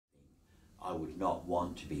I would not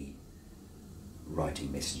want to be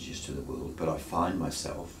writing messages to the world, but I find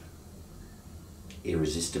myself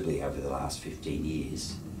irresistibly over the last 15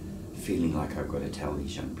 years feeling like I've got to tell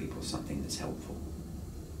these young people something that's helpful.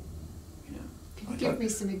 You know, can you give me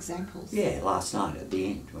some examples? Yeah, last night at the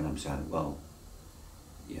end when I'm saying, well,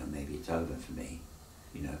 you know, maybe it's over for me.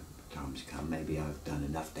 You know, time's come, maybe I've done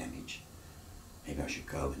enough damage. Maybe I should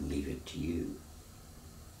go and leave it to you.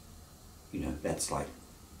 You know, that's like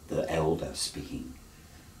the elder speaking,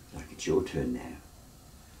 like it's your turn now.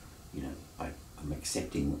 You know, I'm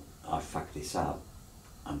accepting I fucked this up.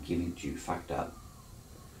 I'm giving it to you fucked up.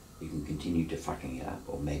 You can continue to fucking it up,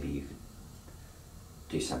 or maybe you could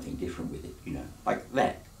do something different with it, you know, like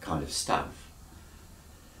that kind of stuff.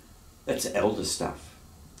 That's elder stuff.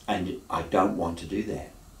 And I don't want to do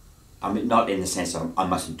that. I mean, not in the sense of I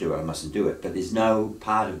mustn't do it, but there's no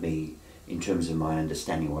part of me in terms of my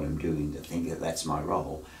understanding what I'm doing that think that that's my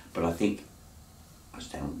role. But I think, I was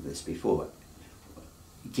telling this before,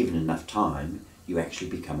 given enough time, you actually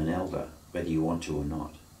become an elder, whether you want to or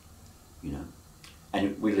not, you know.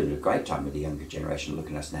 And we live in a great time with the younger generation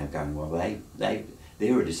looking at us now going, well, they're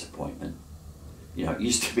a disappointment. You know, it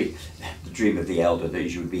used to be the dream of the elder that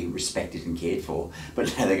you would be respected and cared for,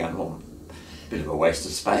 but now they're going, well, bit of a waste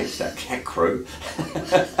of space, that crew.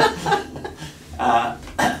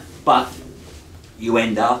 But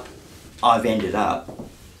I've ended up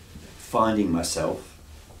finding myself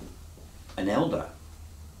an elder.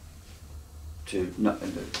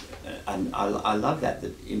 And I love that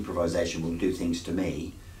improvisation will do things to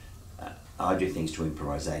me. I do things to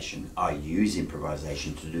improvisation. I use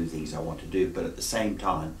improvisation to do things I want to do, but at the same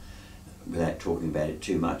time, without talking about it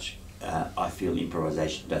too much, I feel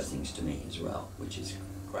improvisation does things to me as well, which is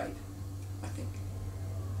great, I think.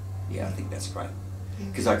 Yeah, I think that's great.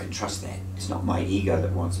 Because I can trust that. It's not my ego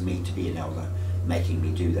that wants me to be an elder, making me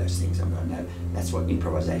do those things. I'm going, no, that's what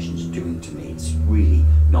improvisation is doing to me. It's really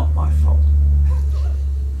not my fault.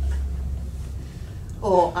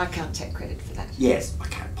 Or I can't take credit for that. Yes, I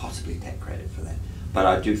can't possibly take credit for that. But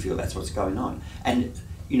I do feel that's what's going on. And,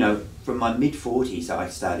 you know, from my mid-40s, I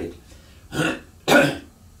started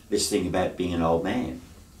this thing about being an old man,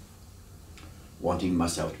 wanting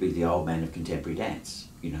myself to be the old man of contemporary dance,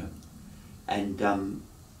 you know. And,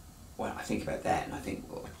 well, I think about that and I think,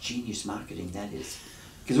 well, what genius marketing that is.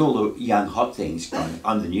 Because all the young hot things going,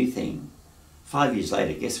 I'm the new thing. 5 years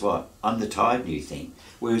later, guess what? I'm the tired new thing.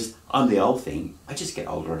 Whereas I'm the old thing, I just get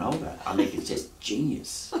older and older. I mean, it's just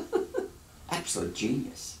genius. Absolute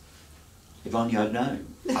genius. If only I'd known.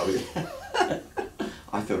 I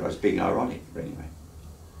thought I was being ironic, but anyway.